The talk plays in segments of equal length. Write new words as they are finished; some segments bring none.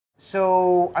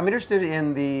So I'm interested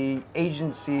in the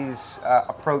agency's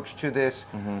approach to this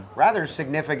rather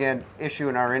significant issue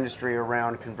in our industry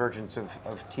around convergence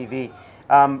of TV.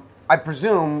 I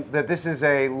presume that this is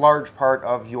a large part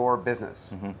of your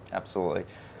business. Absolutely.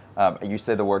 You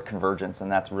say the word convergence,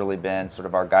 and that's really been sort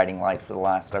of our guiding light for the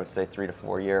last, I would say, 3 to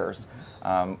 4 years.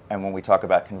 And when we talk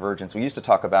about convergence, we used to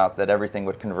talk about that everything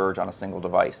would converge on a single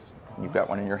device. You've got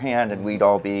one in your hand, and we'd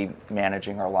all be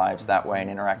managing our lives that way and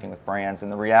interacting with brands.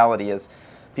 And the reality is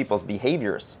people's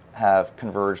behaviors have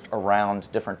converged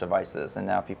around different devices, and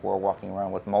now people are walking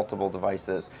around with multiple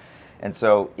devices. And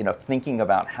so, thinking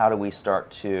about how do we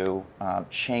start to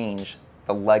change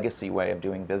the legacy way of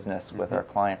doing business with our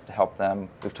clients to help them,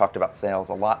 we've talked about sales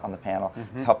a lot on the panel,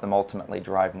 to help them ultimately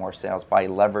drive more sales by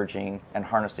leveraging and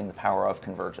harnessing the power of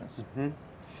convergence.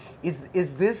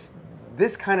 Is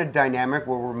this kind of dynamic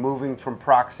where we're moving from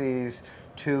proxies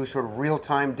to sort of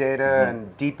real-time data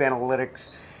and deep analytics,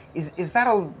 is that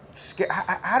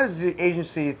how does the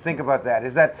agency think about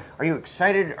that? Are you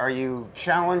excited? Are you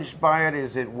challenged by it?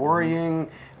 Is it worrying?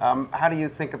 How do you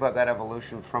think about that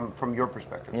evolution from your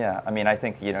perspective? Yeah, I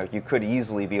think you could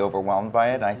easily be overwhelmed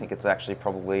by it. I think it's actually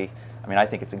I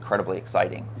think it's incredibly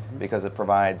exciting because it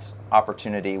provides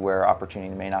opportunity where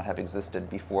opportunity may not have existed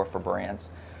before for brands.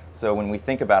 So when we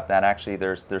think about that, actually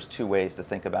there's 2 ways to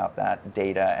think about that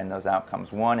data and those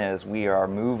outcomes. One is we are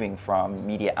moving from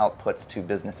media outputs to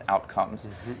business outcomes.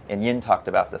 And Yin talked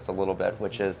about this a little bit,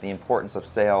 which is the importance of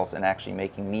sales and actually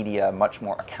making media much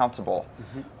more accountable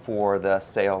for the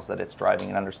sales that it's driving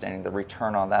and understanding the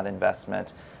return on that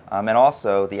investment. And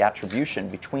also the attribution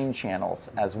between channels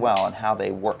as well and how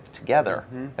they work together,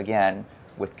 again,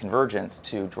 with convergence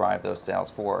to drive those sales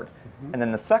forward. And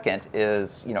then the second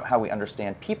is how we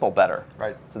understand people better,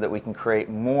 so that we can create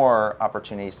more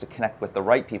opportunities to connect with the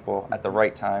right people at the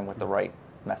right time with the right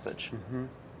message.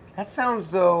 That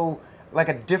sounds, though, like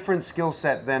a different skill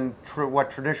set than what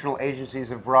traditional agencies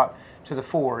have brought to the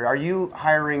fore. Are you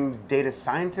hiring data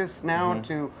scientists now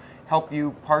to help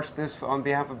you parse this on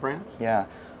behalf of brands? Yeah.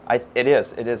 It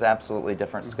is absolutely a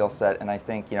different skill set, and I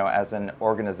think as an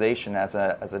organization, as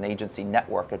an agency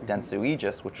network at Dentsu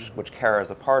Aegis, which Carat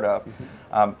is a part of,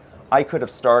 I could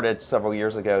have started several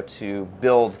years ago to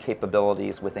build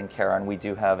capabilities within Carat, and we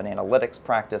do have an analytics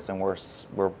practice, and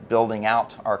we're building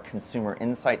out our consumer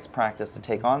insights practice to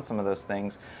take on some of those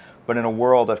things. But in a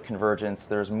world of convergence,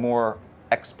 there's more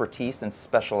expertise and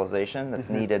specialization that's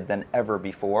needed than ever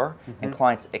before, and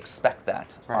clients expect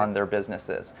that on their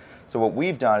businesses. So what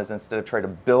we've done is instead of trying to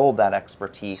build that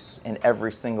expertise in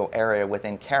every single area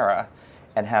within Carat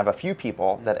and have a few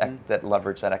people that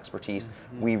leverage that expertise,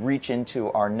 we reach into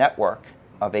our network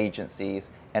of agencies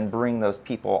and bring those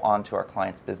people onto our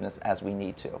client's business as we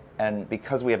need to. And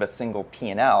because we have a single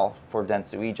P&L for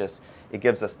Dentsu Aegis, it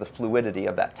gives us the fluidity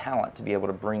of that talent to be able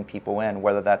to bring people in,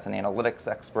 whether that's an analytics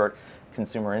expert,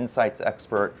 consumer insights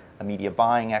expert, a media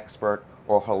buying expert,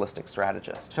 or a holistic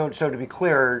strategist. So to be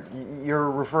clear, you're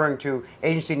referring to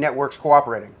agency networks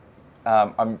cooperating?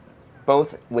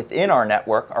 Both within our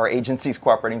network, our agencies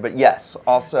cooperating, but yes,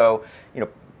 also,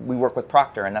 we work with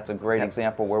Procter, and that's a great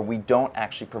example where we don't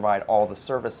actually provide all the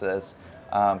services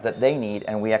that they need,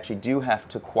 and we actually do have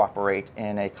to cooperate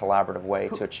in a collaborative way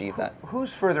to achieve that.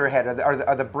 Who's further ahead?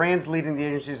 Are the brands leading the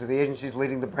agencies? Are the agencies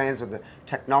leading the brands? Are the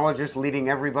technologists leading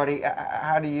everybody?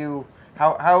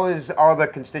 How is all the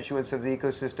constituents of the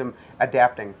ecosystem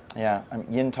adapting? Yeah,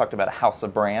 Yin talked about a house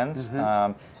of brands,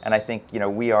 and I think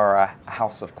we are a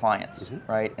house of clients,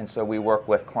 right? And so we work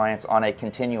with clients on a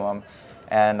continuum,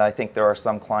 and I think there are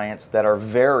some clients that are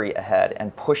very ahead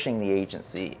and pushing the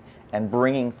agency and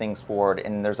bringing things forward,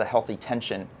 and there's a healthy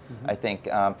tension, I think.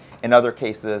 In other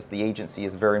cases, the agency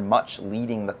is very much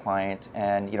leading the client,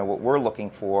 and what we're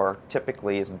looking for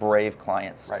typically is brave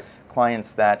clients.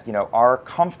 Clients that are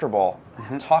comfortable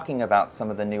talking about some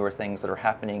of the newer things that are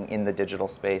happening in the digital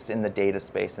space, in the data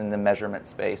space, in the measurement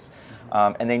space,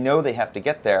 and they know they have to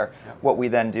get there. What we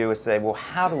then do is say, well,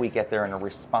 how do we get there in a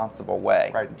responsible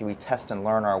way? Do we test and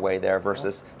learn our way there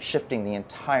versus shifting the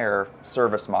entire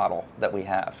service model that we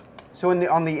have? So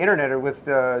on the internet or with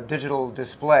digital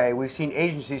display, we've seen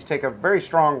agencies take a very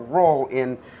strong role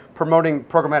in promoting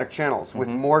programmatic channels with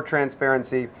more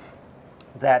transparency.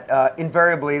 That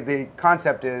invariably the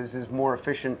concept is more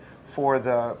efficient for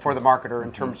the marketer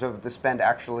in terms of the spend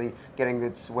actually getting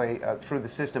its way through the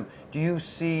system. Do you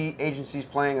see agencies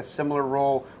playing a similar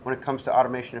role when it comes to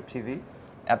automation of TV?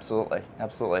 Absolutely,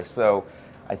 absolutely. So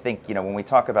I think when we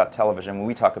talk about television, when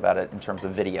we talk about it in terms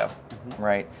of video,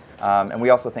 right? And we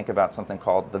also think about something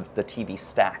called the TV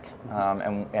stack,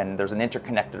 and there's an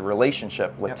interconnected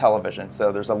relationship with television.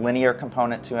 So there's a linear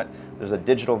component to it, there's a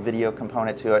digital video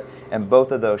component to it, and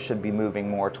both of those should be moving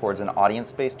more towards an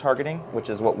audience-based targeting, which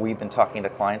is what we've been talking to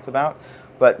clients about.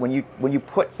 But when you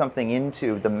put something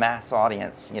into the mass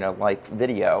audience, like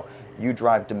video, you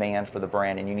drive demand for the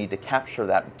brand, and you need to capture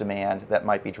that demand that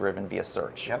might be driven via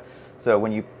search. Yep. So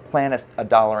when you plan a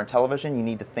dollar in television, you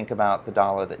need to think about the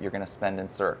dollar that you're going to spend in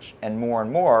search. And more,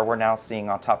 we're now seeing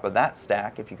on top of that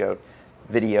stack, if you go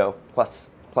video plus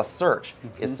search,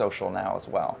 is social now as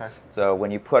well. Okay. So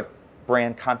when you put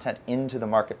brand content into the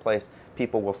marketplace,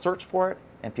 people will search for it,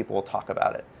 and people will talk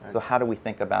about it. Right. So how do we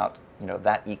think about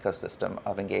that ecosystem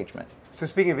of engagement? So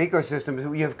speaking of ecosystems,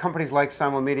 you have companies like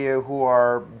Simul Media who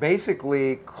are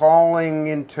basically calling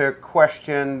into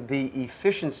question the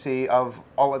efficiency of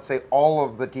let's say all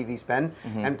of the TV spend,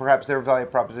 and perhaps their value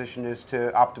proposition is to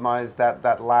optimize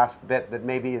that last bit that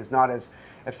maybe is not as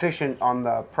efficient on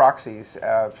the proxies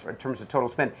in terms of total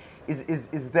spend.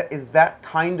 Is that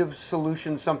kind of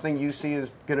solution something you see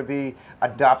is going to be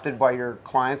adopted by your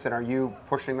clients, and are you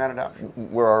pushing that adoption?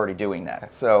 We're already doing that.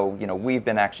 Okay. So we've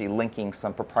been actually linking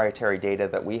some proprietary data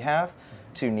that we have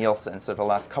to Nielsen. So for the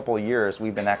last couple of years,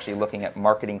 we've been actually looking at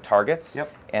marketing targets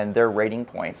and their rating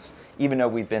points, even though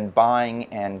we've been buying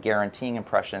and guaranteeing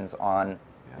impressions on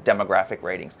demographic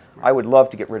ratings. Right. I would love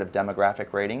to get rid of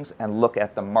demographic ratings and look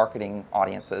at the marketing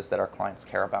audiences that our clients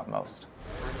care about most.